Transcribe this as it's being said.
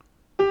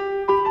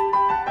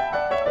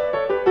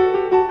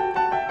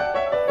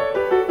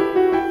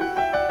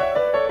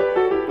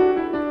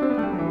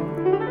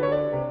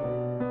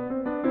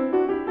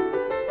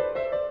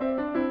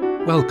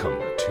Welcome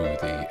to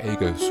the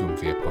Ego Sum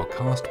Viam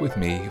podcast with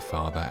me,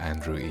 Father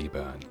Andrew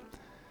Eburn.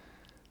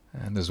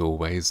 And as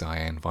always, I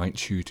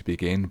invite you to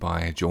begin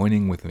by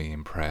joining with me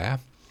in prayer.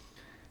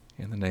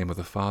 In the name of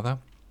the Father,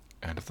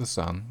 and of the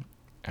Son,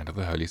 and of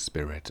the Holy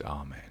Spirit.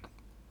 Amen.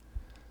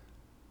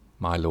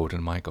 My Lord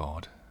and my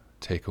God,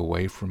 take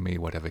away from me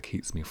whatever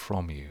keeps me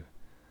from you.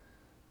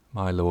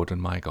 My Lord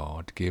and my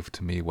God, give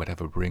to me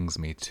whatever brings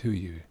me to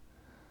you.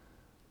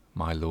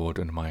 My Lord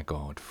and my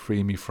God,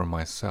 free me from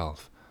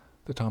myself,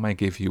 that I may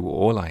give you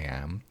all I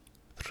am,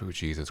 through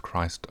Jesus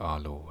Christ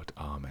our Lord.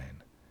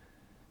 Amen.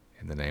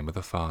 In the name of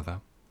the Father,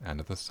 and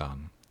of the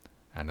Son,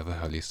 and of the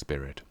Holy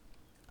Spirit.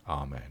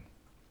 Amen.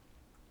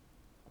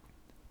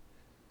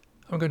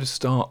 I'm going to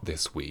start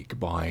this week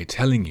by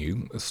telling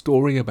you a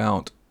story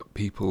about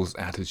people's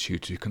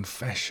attitude to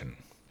confession.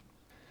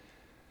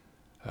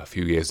 A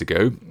few years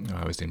ago,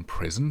 I was in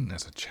prison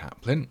as a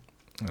chaplain,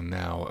 and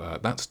now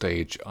at that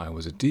stage I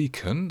was a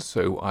deacon,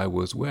 so I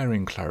was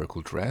wearing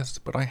clerical dress,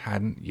 but I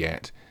hadn't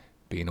yet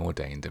been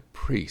ordained a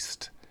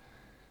priest.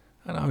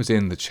 And I was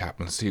in the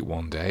chaplaincy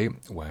one day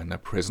when a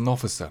prison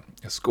officer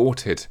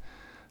escorted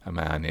a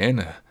man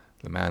in.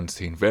 The man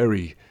seemed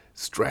very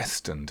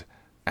stressed and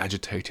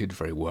agitated,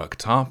 very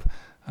worked up,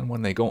 and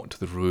when they got to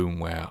the room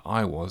where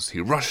I was, he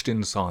rushed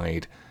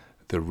inside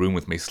the room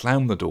with me,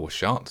 slammed the door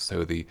shut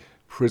so the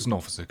prison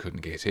officer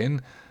couldn't get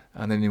in,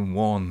 and then in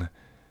one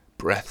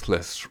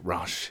breathless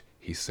rush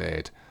he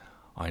said,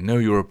 "I know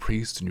you're a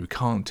priest and you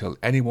can't tell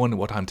anyone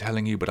what I'm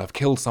telling you, but I've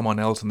killed someone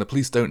else and the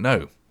police don't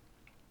know."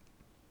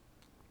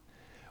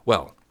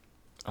 Well,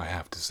 I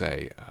have to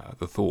say,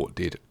 the thought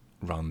did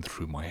run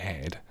through my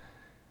head.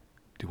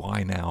 Do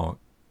I now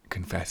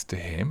confess to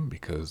him?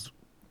 Because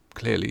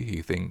clearly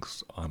he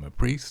thinks I'm a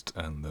priest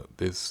and that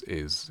this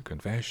is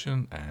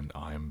confession and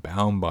I'm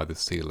bound by the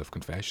seal of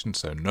confession,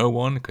 so no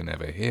one can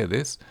ever hear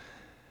this.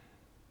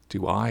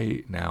 Do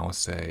I now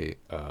say,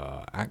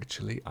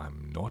 actually,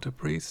 I'm not a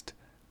priest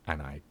and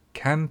I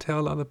can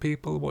tell other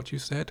people what you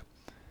said?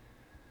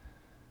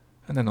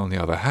 And then on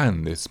the other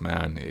hand, this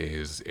man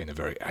is in a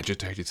very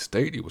agitated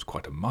state. He was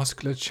quite a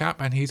muscular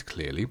chap and he's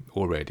clearly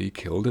already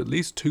killed at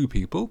least 2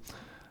 people.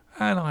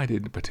 And I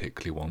didn't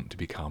particularly want to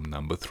become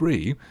number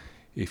 3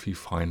 if he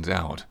finds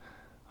out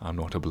I'm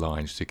not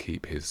obliged to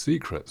keep his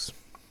secrets.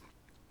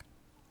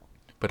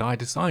 But I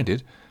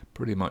decided,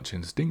 pretty much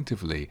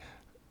instinctively,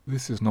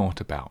 this is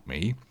not about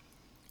me,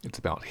 it's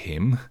about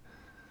him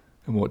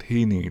and what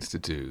he needs to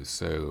do.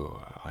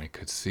 So I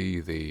could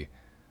see the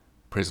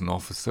prison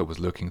officer was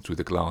looking through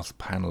the glass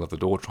panel of the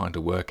door trying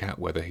to work out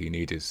whether he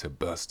needed to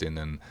burst in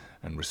and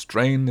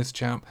restrain this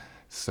chap.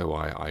 So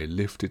I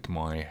lifted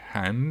my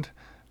hand,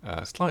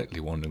 slightly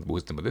wondering the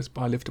wisdom of this,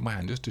 but I lifted my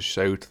hand just to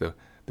show to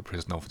the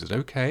prison officers,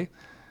 okay,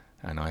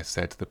 and I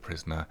said to the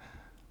prisoner,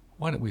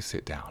 why don't we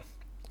sit down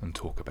and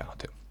talk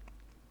about it?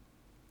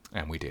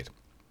 And we did.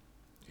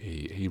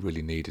 He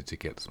really needed to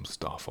get some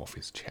stuff off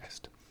his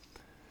chest,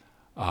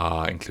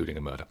 including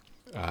a murder.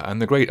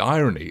 And the great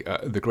irony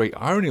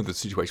of the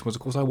situation was,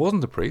 of course, I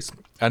wasn't a priest,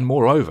 and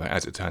moreover,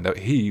 as it turned out,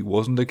 he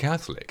wasn't a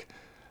Catholic.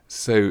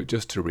 So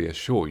just to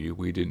reassure you,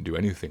 we didn't do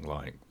anything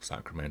like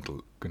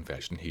sacramental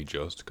confession. He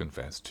just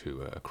confessed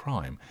to a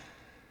crime.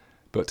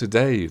 But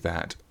today,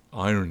 that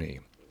irony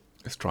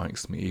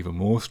strikes me even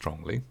more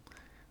strongly.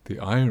 The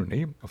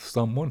irony of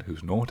someone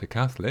who's not a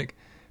Catholic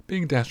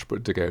being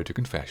desperate to go to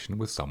confession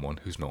with someone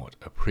who's not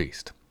a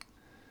priest.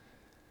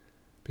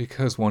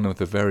 Because one of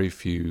the very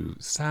few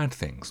sad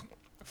things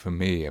for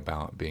me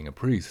about being a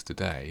priest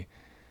today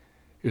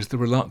is the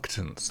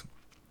reluctance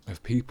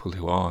of people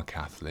who are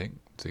Catholic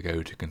to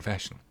go to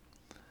confession,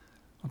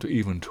 or to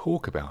even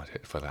talk about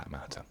it for that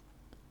matter.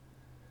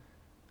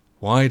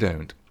 Why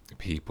don't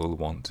people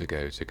want to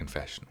go to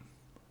confession?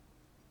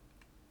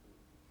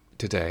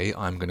 Today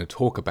I'm going to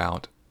talk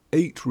about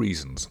 8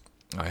 reasons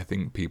I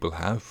think people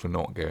have for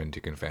not going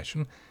to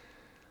confession,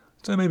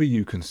 so maybe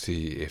you can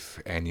see if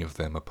any of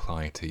them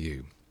apply to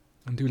you.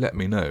 And do let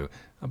me know.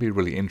 I'll be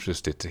really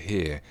interested to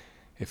hear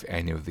if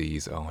any of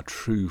these are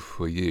true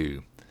for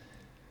you.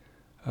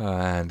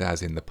 And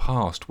as in the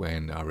past,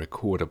 when I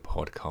record a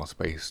podcast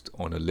based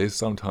on a list,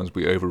 sometimes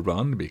we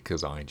overrun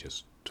because I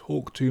just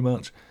talk too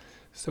much,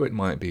 so it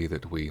might be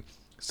that we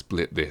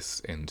split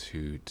this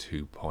into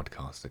 2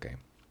 podcasts again.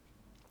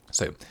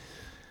 So,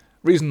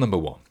 reason number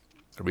 1.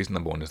 Reason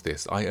number 1 is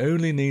this: I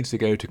only need to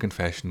go to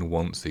confession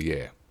once a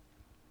year.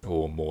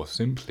 Or more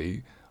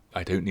simply,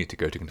 I don't need to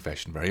go to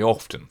confession very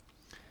often,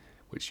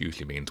 which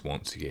usually means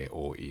once a year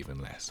or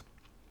even less.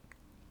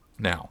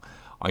 Now,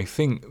 I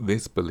think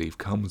this belief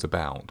comes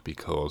about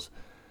because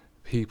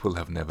people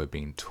have never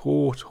been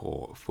taught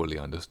or fully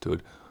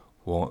understood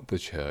what the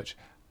Church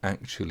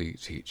actually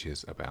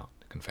teaches about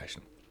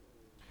confession.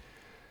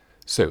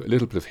 So, a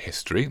little bit of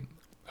history.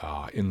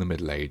 In the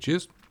Middle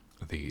Ages,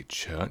 the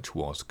Church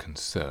was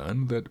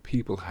concerned that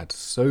people had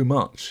so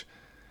much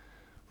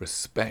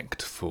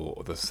respect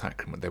for the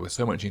sacrament, they were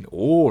so much in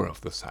awe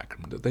of the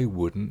sacrament that they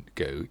wouldn't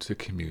go to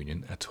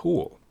communion at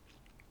all.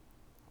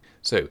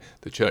 So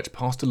the Church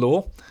passed a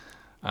law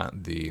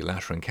at the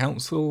Lateran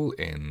Council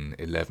in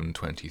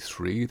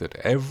 1123 that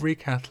every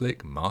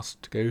Catholic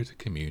must go to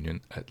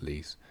communion at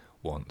least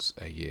once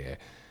a year,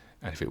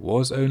 and if it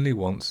was only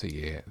once a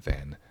year,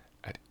 then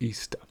at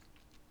Easter.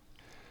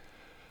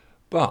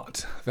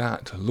 But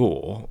that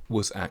law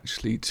was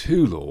actually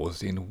two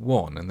laws in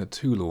one, and the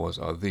two laws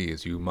are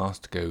these: you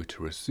must go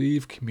to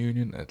receive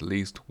communion at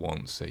least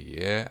once a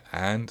year,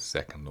 and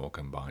second law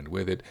combined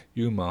with it,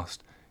 you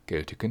must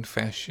go to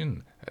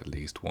confession at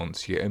least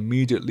once a year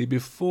immediately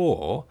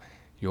before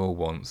your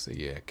once a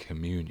year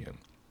communion.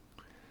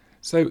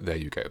 So there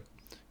you go.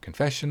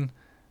 Confession,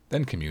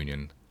 then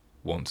communion,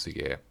 once a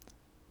year.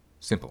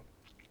 Simple.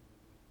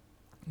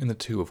 And the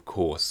two, of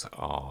course,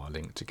 are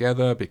linked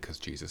together because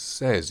Jesus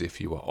says if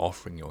you are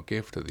offering your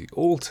gift at the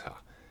altar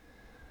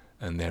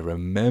and then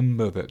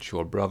remember that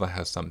your brother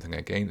has something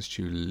against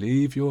you,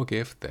 leave your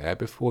gift there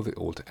before the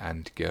altar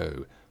and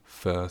go.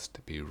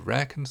 First be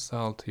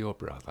reconciled to your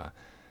brother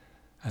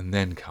and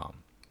then come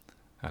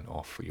and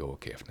offer your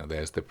gift. Now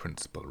there's the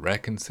principle.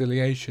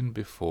 Reconciliation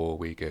before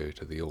we go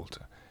to the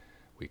altar.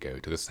 We go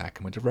to the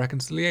sacrament of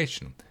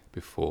reconciliation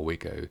before we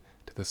go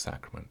to the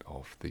sacrament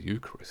of the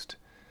Eucharist.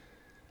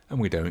 And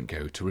we don't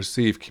go to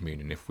receive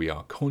communion if we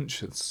are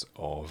conscious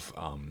of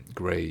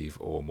grave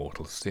or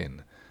mortal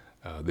sin.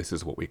 This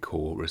is what we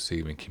call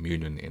receiving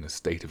communion in a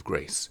state of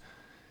grace,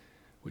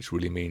 which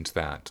really means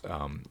that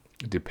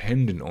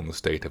dependent on the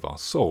state of our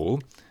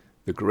soul,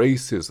 the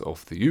graces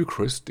of the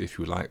Eucharist, if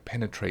you like,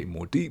 penetrate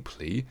more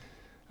deeply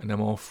and are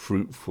more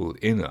fruitful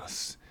in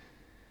us.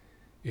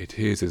 It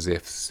is as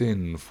if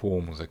sin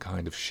forms a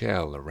kind of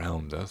shell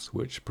around us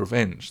which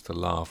prevents the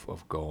love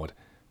of God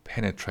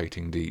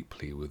penetrating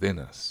deeply within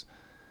us.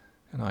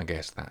 And I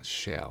guess that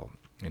shell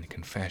in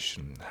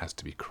confession has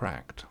to be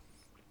cracked.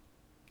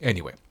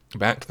 Anyway,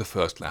 back to the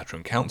First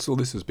Lateran Council.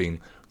 This has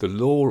been the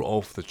law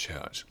of the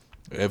Church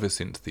ever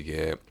since the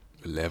year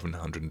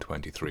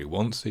 1123,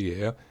 once a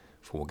year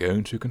for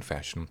going to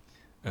confession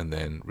and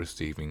then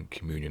receiving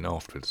communion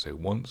afterwards, so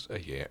once a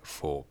year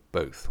for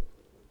both.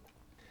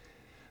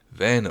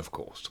 Then, of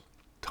course,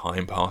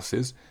 time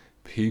passes.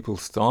 People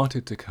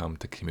started to come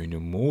to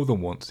communion more than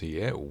once a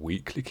year,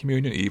 weekly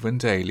communion, even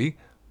daily,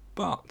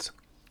 but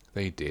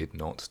they did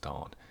not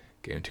start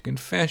going to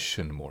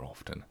confession more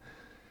often.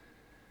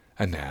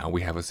 And now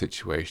we have a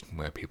situation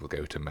where people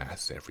go to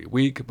Mass every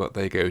week, but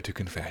they go to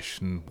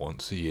confession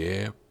once a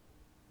year,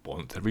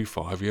 once every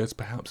 5 years,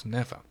 perhaps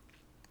never.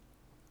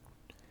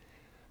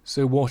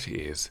 So what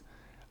is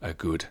a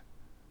good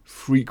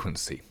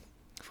frequency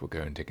for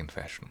going to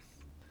confession?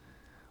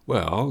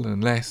 Well,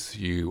 unless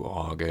you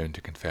are going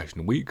to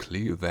confession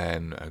weekly,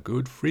 then a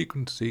good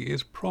frequency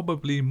is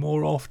probably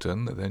more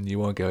often than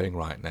you are going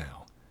right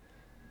now.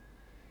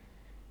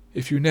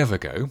 If you never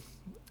go,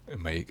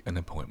 make an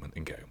appointment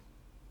and go.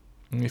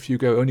 If you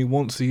go only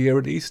once a year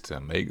at Easter,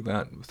 make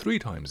that 3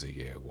 times a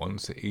year.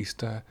 Once at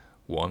Easter,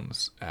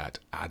 once at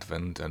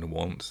Advent, and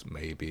once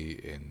maybe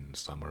in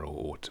summer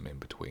or autumn in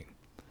between.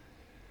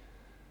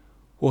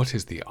 What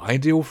is the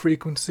ideal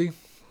frequency?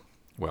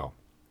 Well,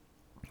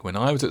 when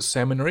I was at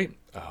seminary,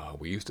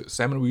 we used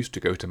to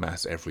go to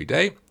Mass every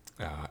day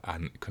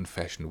and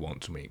confession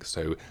once a week.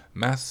 So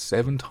Mass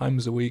 7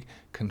 times a week,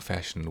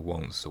 confession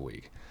once a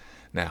week.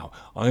 Now,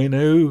 I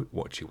know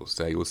what you will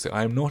say. You will say,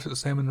 I'm not at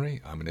seminary.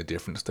 I'm in a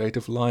different state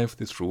of life.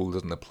 This rule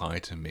doesn't apply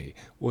to me.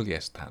 Well,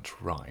 yes,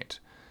 that's right.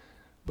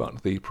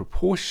 But the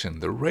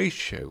proportion, the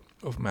ratio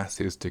of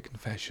Masses to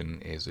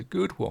confession is a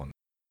good one.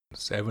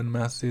 7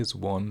 Masses,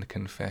 1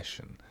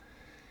 confession.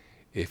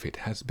 If it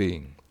has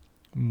been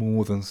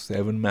more than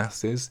 7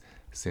 Masses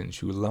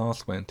since you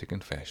last went to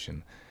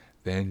confession,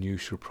 then you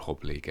should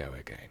probably go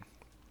again.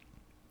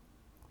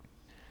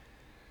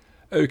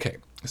 Okay,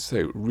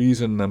 so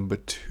reason number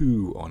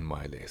 2 on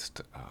my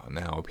list.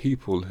 Now,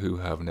 people who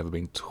have never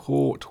been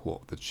taught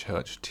what the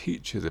Church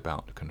teaches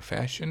about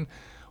confession,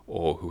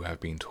 or who have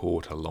been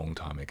taught a long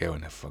time ago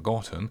and have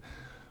forgotten,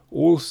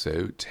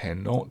 also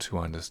tend not to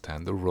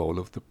understand the role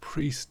of the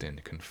priest in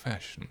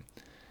confession.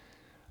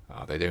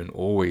 They don't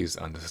always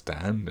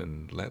understand,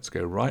 and let's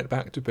go right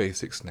back to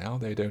basics now,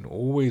 they don't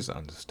always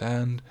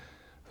understand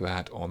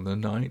that on the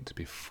night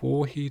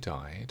before he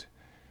died,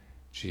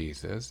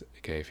 Jesus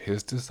gave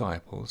his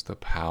disciples the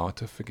power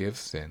to forgive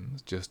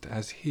sins just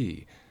as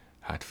he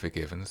had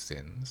forgiven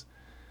sins,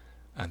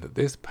 and that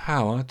this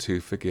power to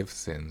forgive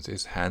sins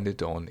is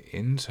handed on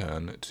in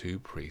turn to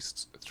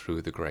priests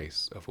through the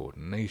grace of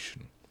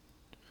ordination.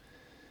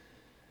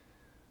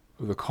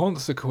 The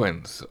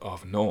consequence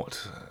of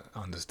not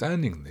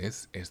understanding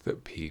this is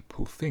that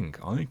people think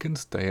I can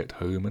stay at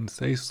home and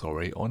say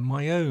sorry on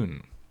my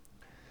own.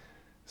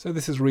 So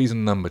this is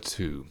reason number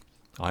 2.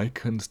 I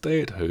can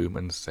stay at home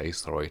and say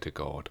sorry to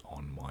God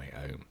on my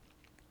own.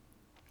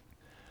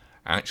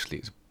 Actually,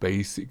 it's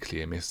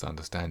basically a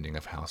misunderstanding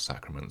of how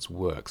sacraments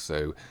work.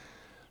 So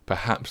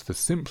perhaps the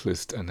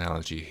simplest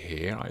analogy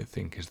here, I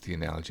think, is the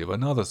analogy of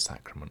another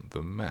sacrament,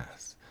 the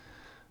Mass.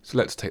 So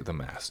let's take the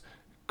Mass.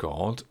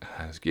 God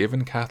has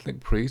given Catholic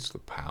priests the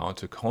power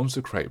to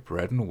consecrate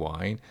bread and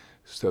wine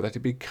so that it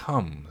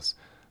becomes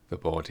the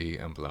body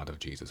and blood of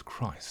Jesus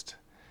Christ.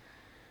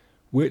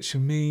 Which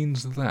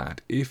means that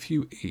if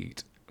you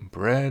eat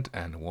bread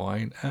and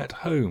wine at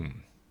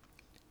home,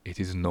 it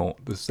is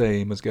not the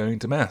same as going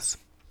to Mass.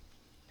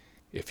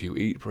 If you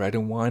eat bread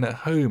and wine at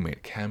home,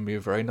 it can be a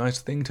very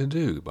nice thing to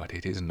do, but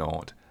it is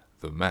not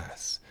the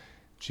Mass.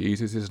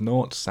 Jesus is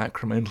not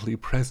sacramentally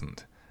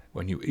present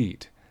when you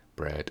eat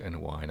bread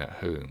and wine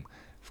at home.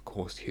 Of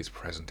course, he is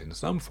present in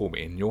some form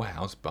in your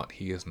house, but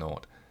he is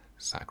not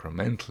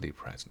sacramentally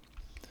present.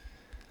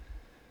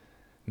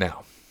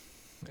 Now,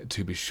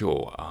 to be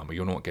sure,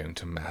 you're not going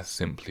to Mass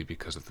simply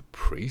because of the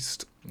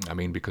priest. I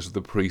mean, because of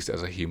the priest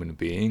as a human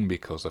being,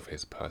 because of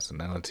his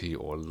personality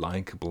or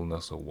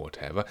likableness or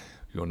whatever.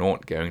 You're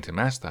not going to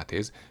Mass, that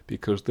is,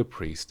 because the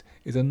priest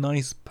is a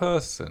nice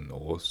person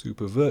or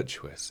super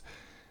virtuous.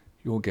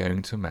 You're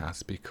going to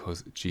Mass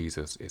because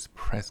Jesus is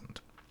present.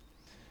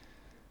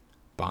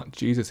 But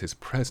Jesus is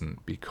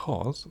present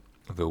because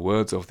the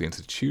words of the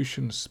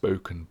institution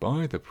spoken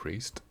by the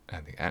priest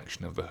and the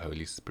action of the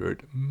Holy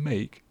Spirit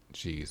make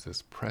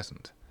Jesus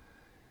present.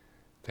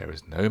 There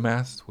is no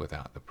Mass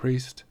without the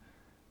priest,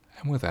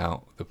 and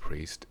without the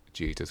priest,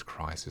 Jesus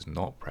Christ is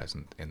not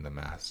present in the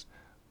Mass,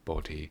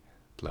 body,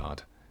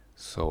 blood,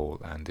 soul,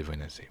 and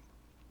divinity.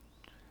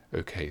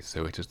 Okay,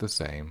 so it is the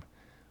same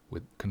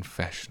with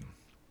confession.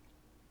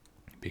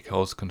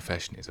 Because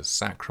confession is a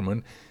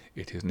sacrament,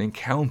 it is an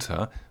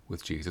encounter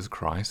with Jesus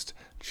Christ,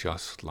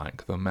 just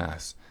like the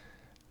Mass,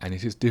 and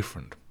it is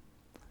different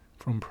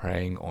from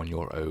praying on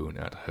your own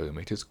at home.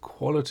 It is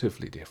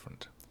qualitatively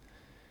different.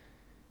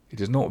 It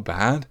is not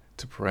bad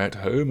to pray at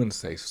home and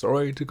say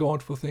sorry to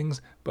God for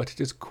things, but it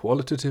is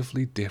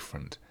qualitatively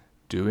different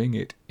doing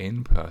it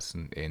in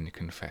person in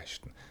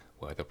confession,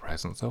 where the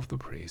presence of the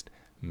priest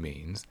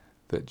means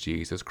that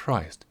Jesus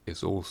Christ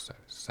is also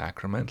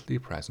sacramentally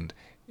present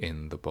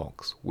in the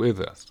box with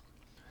us.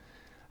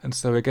 And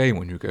so again,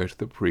 when you go to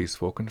the priest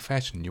for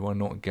confession, you are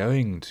not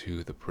going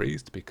to the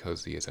priest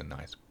because he is a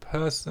nice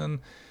person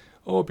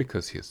or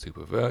because he is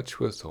super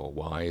virtuous or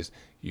wise.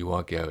 You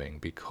are going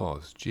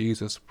because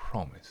Jesus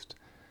promised,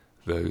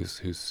 those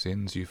whose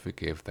sins you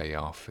forgive, they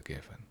are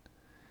forgiven.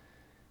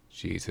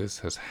 Jesus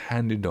has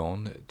handed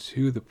on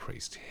to the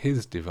priest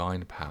his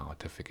divine power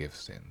to forgive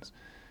sins,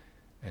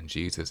 and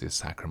Jesus is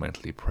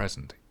sacramentally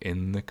present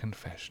in the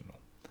confessional.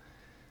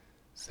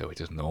 So it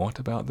is not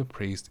about the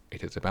priest,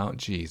 it is about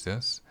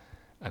Jesus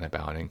and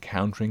about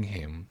encountering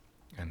him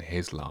and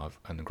his love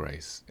and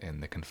grace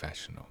in the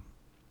confessional.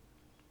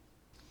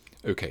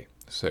 Okay,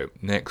 so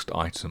next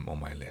item on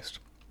my list.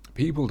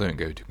 People don't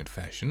go to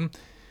confession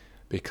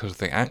because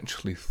they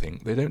actually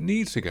think they don't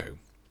need to go.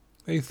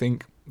 They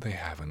think they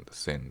haven't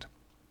sinned.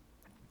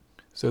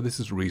 So this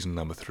is reason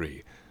number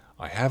 3.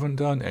 I haven't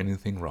done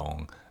anything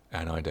wrong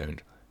and I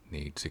don't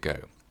need to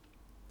go.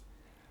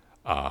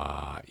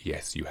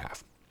 Yes, you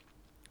have.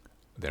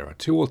 There are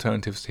 2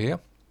 alternatives here.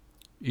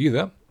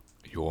 Either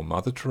you're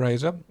Mother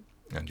Teresa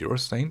and you're a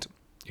saint,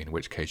 in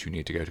which case you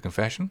need to go to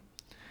confession.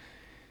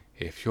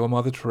 If you're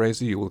Mother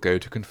Teresa, you will go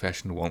to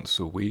confession once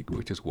a week,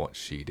 which is what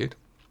she did.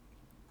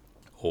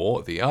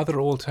 Or the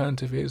other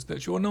alternative is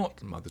that you're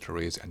not Mother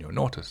Teresa and you're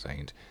not a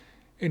saint,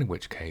 in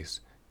which case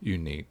you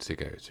need to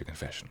go to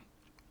confession.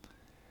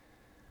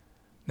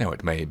 Now,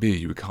 it may be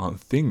you can't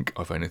think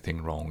of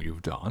anything wrong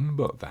you've done,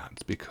 but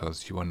that's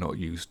because you are not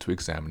used to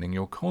examining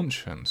your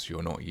conscience.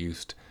 You're not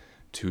used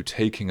to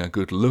taking a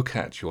good look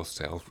at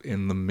yourself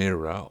in the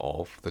mirror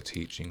of the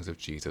teachings of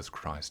Jesus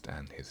Christ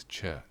and his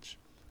church.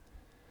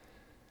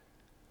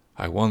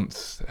 I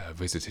once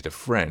visited a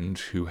friend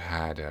who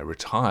had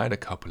retired a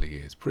couple of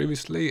years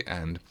previously,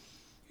 and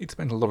he'd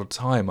spent a lot of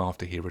time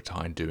after he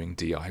retired doing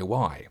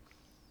DIY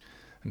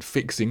and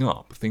fixing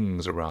up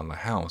things around the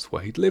house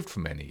where he'd lived for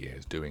many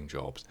years, doing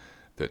jobs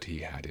that he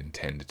had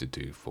intended to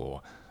do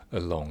for a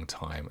long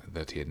time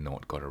that he had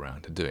not got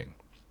around to doing.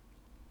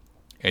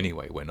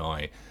 Anyway, when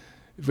I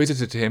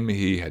visited him,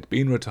 he had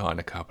been retired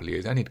a couple of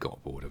years and he'd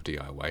got bored of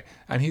DIY,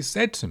 and he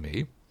said to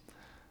me,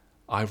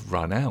 "I've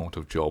run out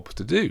of jobs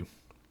to do."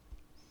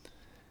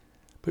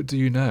 But do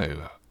you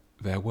know,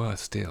 there were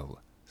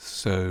still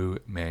so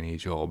many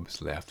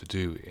jobs left to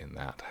do in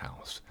that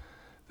house.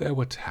 There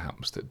were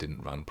taps that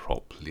didn't run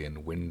properly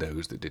and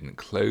windows that didn't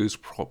close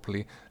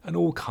properly and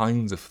all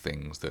kinds of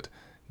things that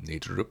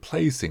needed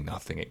replacing.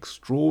 Nothing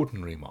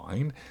extraordinary,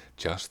 mind,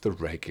 just the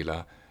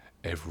regular,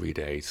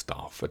 everyday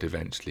stuff that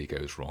eventually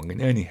goes wrong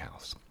in any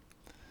house.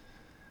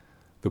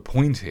 The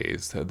point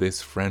is that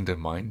this friend of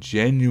mine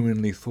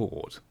genuinely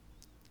thought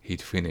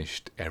he'd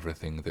finished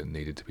everything that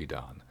needed to be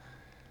done.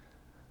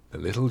 The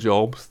little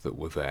jobs that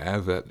were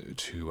there that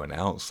to an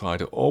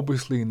outsider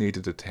obviously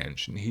needed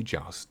attention, he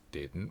just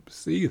didn't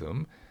see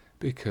them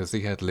because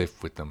he had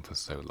lived with them for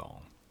so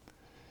long.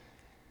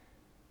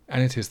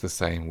 And it is the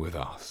same with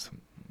us.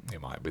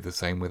 It might be the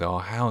same with our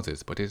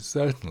houses, but it's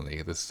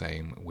certainly the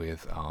same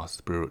with our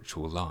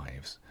spiritual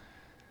lives.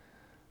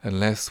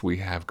 Unless we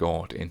have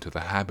got into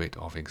the habit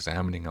of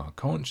examining our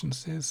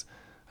consciences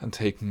and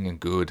taking a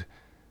good,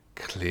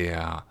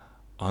 clear,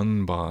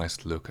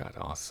 unbiased look at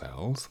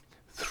ourselves,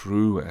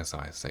 through, as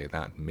I say,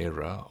 that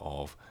mirror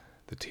of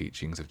the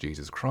teachings of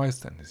Jesus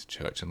Christ and his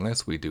church,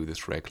 unless we do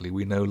this regularly,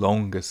 we no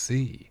longer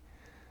see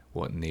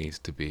what needs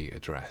to be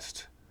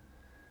addressed.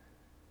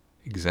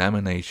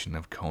 Examination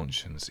of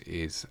conscience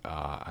is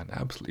an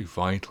absolutely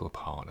vital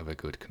part of a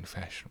good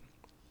confession.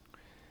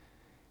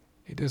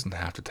 It doesn't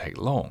have to take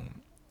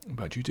long,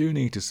 but you do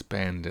need to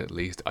spend at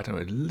least,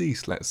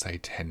 let's say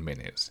 10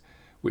 minutes,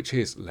 which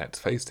is, let's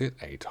face it,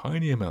 a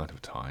tiny amount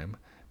of time,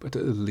 but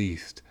at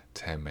least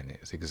 10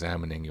 minutes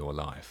examining your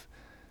life.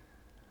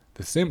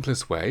 The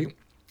simplest way,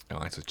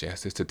 I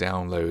suggest, is to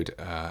download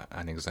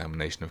an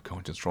examination of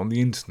conscience from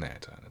the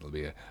internet. It'll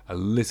be a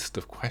list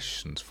of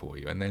questions for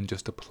you, and then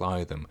just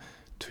apply them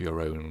to your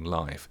own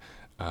life.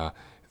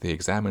 The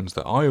examines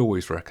that I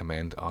always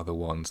recommend are the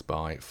ones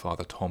by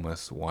Father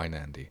Thomas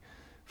Weinandy.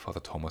 Father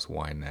Thomas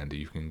Weinandy,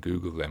 you can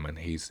Google them, and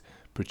he's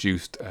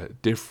produced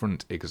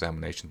different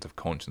examinations of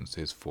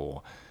consciences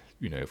for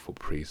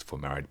priests, for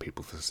married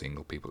people, for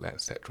single people,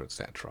 etc.,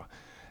 etc.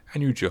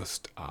 And you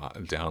just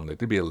download,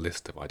 there'll be a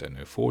list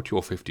of, 40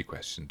 or 50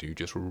 questions. You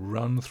just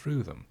run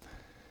through them.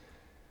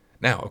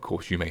 Now, of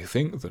course, you may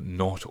think that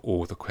not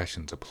all the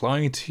questions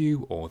apply to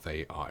you or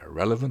they are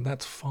irrelevant.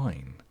 That's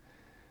fine.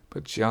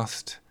 But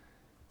just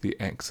the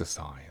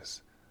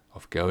exercise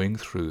of going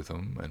through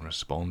them and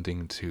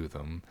responding to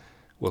them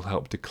will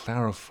help to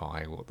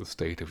clarify what the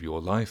state of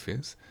your life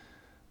is,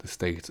 the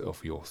state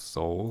of your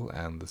soul,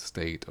 and the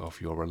state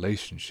of your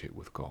relationship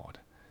with God.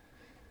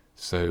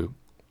 So,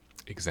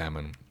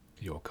 examine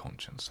your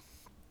conscience.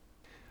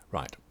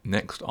 Right,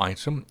 next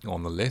item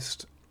on the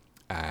list,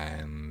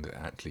 and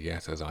actually,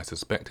 yes, as I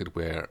suspected,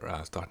 we're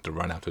starting to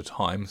run out of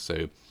time,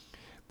 so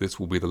this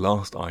will be the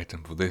last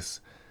item for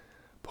this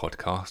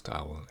podcast.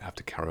 I will have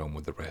to carry on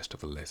with the rest of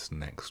the list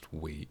next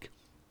week.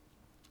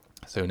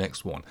 So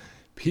next one,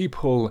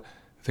 people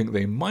think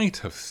they might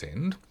have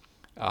sinned,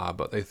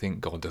 but they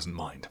think God doesn't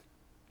mind.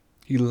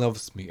 He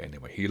loves me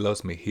anyway. He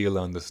loves me. He'll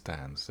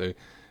understand. So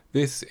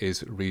this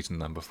is reason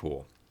number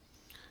 4.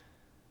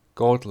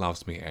 God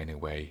loves me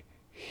anyway.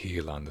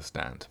 He'll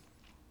understand.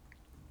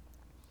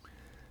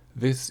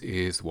 This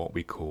is what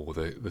we call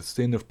the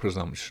sin of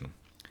presumption.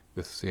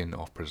 The sin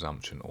of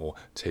presumption, or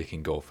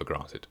taking God for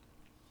granted.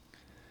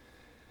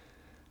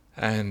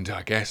 And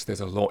I guess there's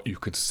a lot you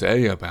could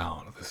say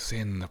about the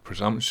sin of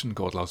presumption.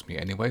 God loves me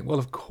anyway. Well,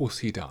 of course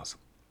he does.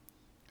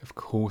 Of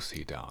course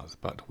he does.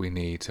 But we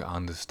need to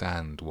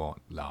understand what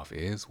love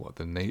is, what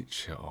the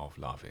nature of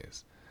love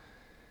is.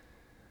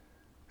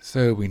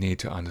 So we need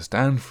to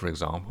understand, for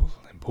example,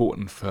 an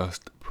important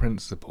first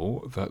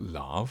principle, that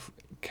love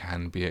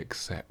can be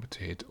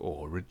accepted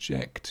or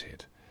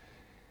rejected.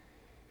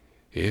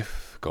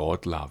 If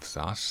God loves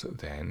us,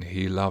 then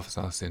he loves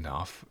us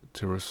enough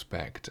to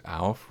respect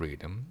our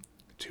freedom,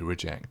 to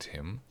reject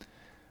him,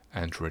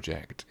 and to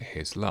reject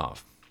his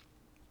love.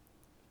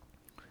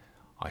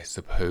 I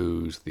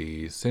suppose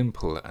the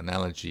simple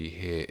analogy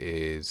here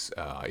is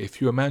if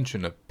you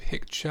imagine a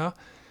picture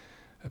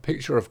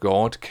of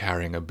God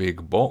carrying a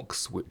big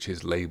box which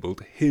is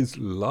labelled his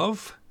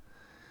love,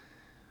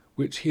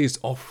 which he is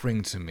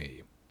offering to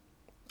me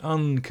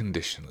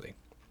unconditionally.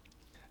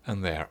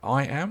 And there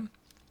I am,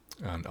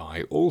 and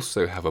I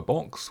also have a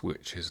box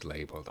which is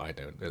labelled,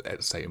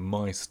 let's say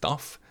my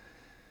stuff,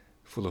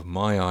 full of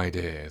my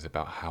ideas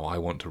about how I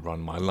want to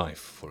run my life,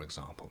 for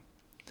example.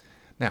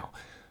 Now,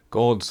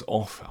 God's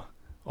offer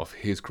of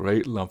his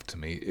great love to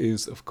me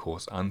is, of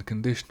course,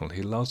 unconditional.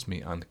 He loves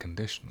me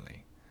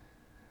unconditionally.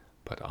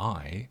 But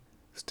I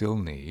still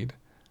need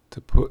to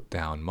put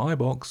down my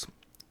box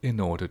in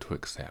order to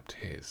accept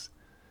his.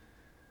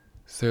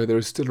 So there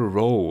is still a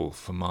role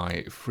for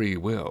my free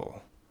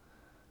will.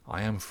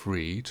 I am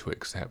free to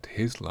accept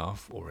his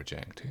love or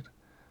reject it.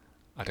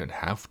 I don't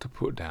have to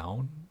put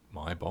down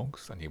my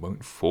box, and he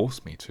won't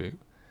force me to.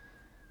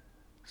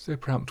 So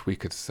perhaps we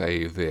could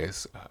say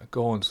this,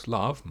 God's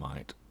love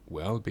might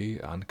well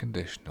be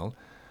unconditional,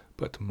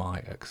 but my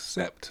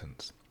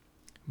acceptance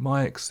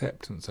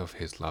of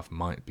his love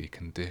might be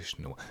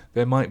conditional.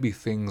 There might be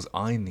things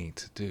I need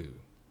to do,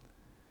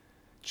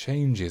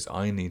 changes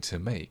I need to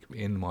make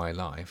in my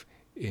life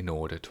in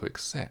order to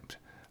accept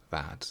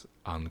that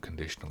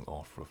unconditional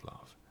offer of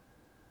love,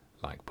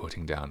 like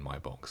putting down my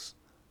box,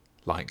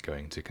 like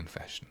going to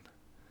confession.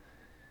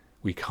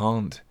 We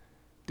can't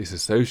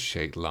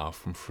disassociate love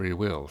from free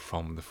will,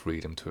 from the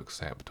freedom to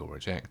accept or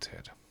reject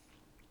it.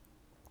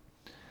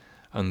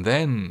 And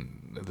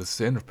then the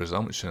sin of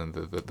presumption,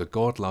 the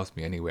God loves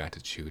me anyway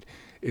attitude,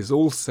 is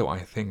also, I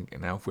think,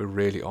 now if we're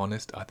really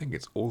honest, I think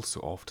it's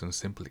also often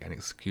simply an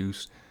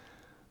excuse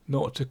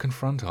not to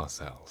confront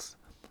ourselves.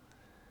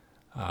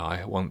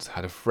 I once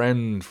had a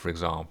friend, for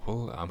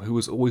example, who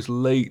was always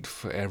late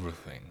for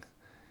everything.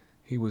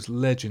 He was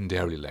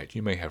legendarily late.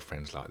 You may have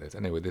friends like this.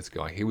 Anyway, this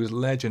guy, he was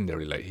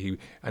legendarily late.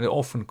 And it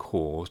often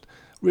caused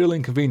real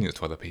inconvenience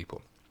to other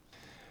people.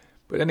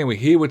 But anyway,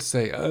 he would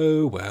say,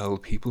 oh, well,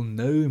 people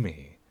know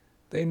me.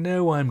 They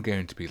know I'm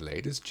going to be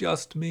late. It's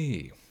just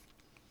me.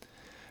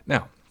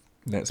 Now,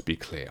 let's be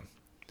clear.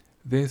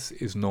 This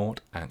is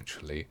not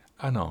actually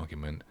an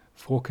argument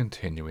for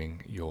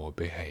continuing your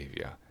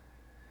behaviour.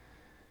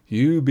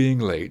 You being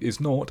late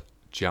is not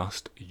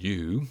just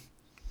you.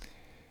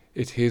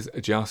 It is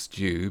just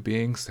you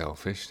being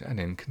selfish and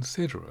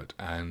inconsiderate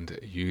and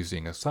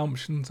using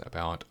assumptions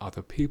about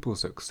other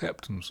people's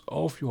acceptance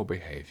of your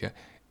behaviour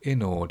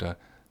in order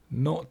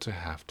not to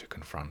have to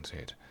confront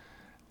it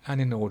and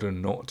in order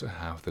not to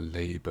have the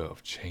labour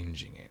of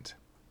changing it.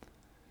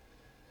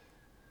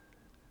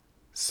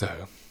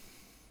 So,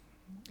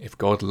 if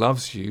God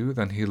loves you,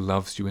 then he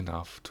loves you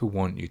enough to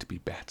want you to be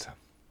better.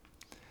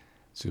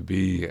 To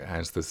be,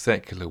 as the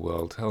secular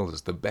world tells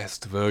us, the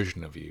best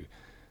version of you,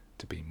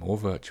 to be more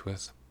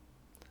virtuous,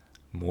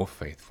 more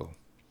faithful,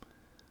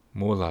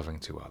 more loving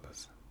to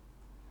others.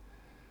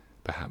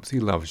 Perhaps he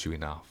loves you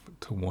enough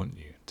to want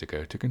you to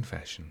go to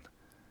confession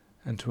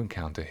and to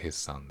encounter his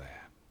Son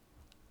there.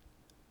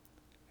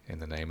 In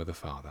the name of the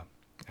Father,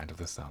 and of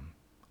the Son,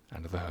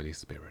 and of the Holy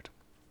Spirit.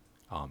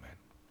 Amen.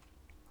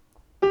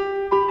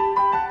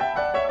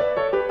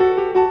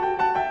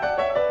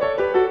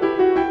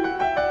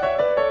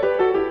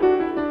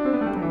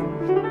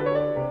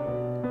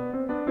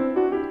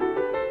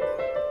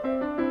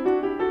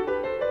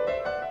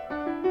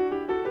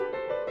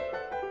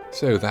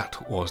 So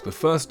that was the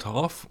first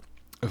half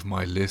of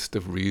my list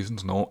of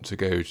reasons not to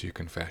go to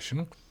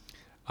confession.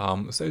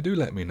 So do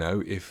let me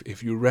know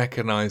if you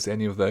recognise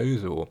any of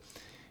those or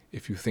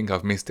if you think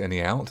I've missed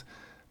any out,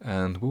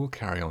 and we'll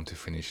carry on to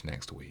finish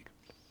next week.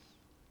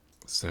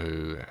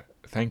 So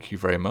thank you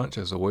very much,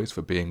 as always,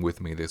 for being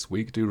with me this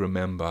week. Do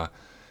remember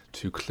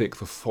to click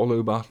the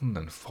follow button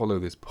and follow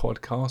this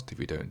podcast if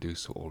you don't do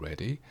so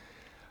already.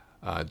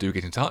 Do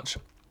get in touch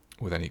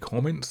with any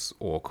comments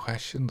or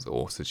questions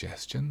or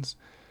suggestions,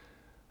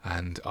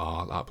 and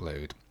I'll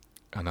upload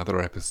another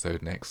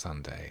episode next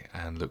Sunday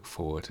and look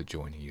forward to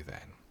joining you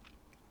then.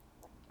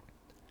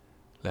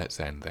 Let's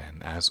end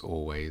then, as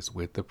always,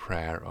 with the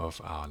prayer of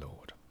our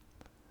Lord.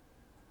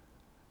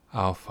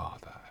 Our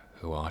Father,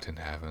 who art in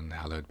heaven,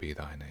 hallowed be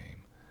thy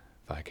name.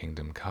 Thy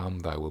kingdom come,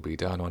 thy will be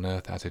done on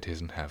earth as it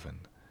is in heaven.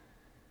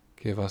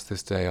 Give us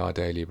this day our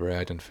daily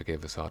bread, and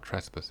forgive us our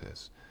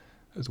trespasses,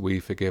 as we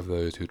forgive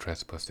those who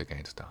trespass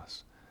against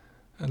us.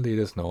 And lead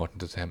us not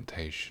into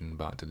temptation,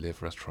 but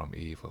deliver us from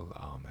evil.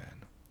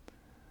 Amen.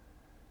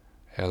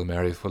 Hail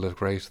Mary, full of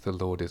grace, the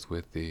Lord is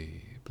with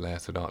thee.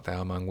 Blessed art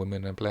thou among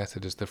women, and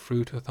blessed is the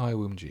fruit of thy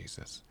womb,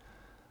 Jesus.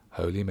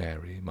 Holy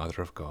Mary,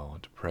 Mother of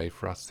God, pray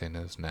for us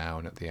sinners, now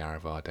and at the hour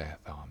of our death.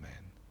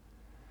 Amen.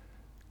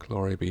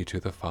 Glory be to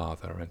the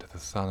Father, and to the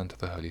Son, and to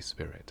the Holy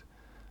Spirit,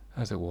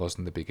 as it was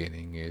in the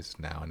beginning, is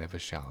now, and ever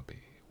shall be,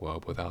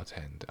 world without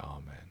end.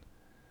 Amen.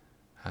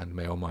 And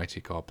may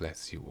Almighty God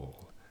bless you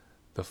all,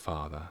 the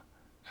Father,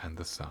 and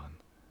the Son,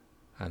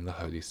 and the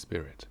Holy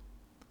Spirit.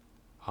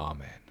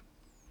 Amen.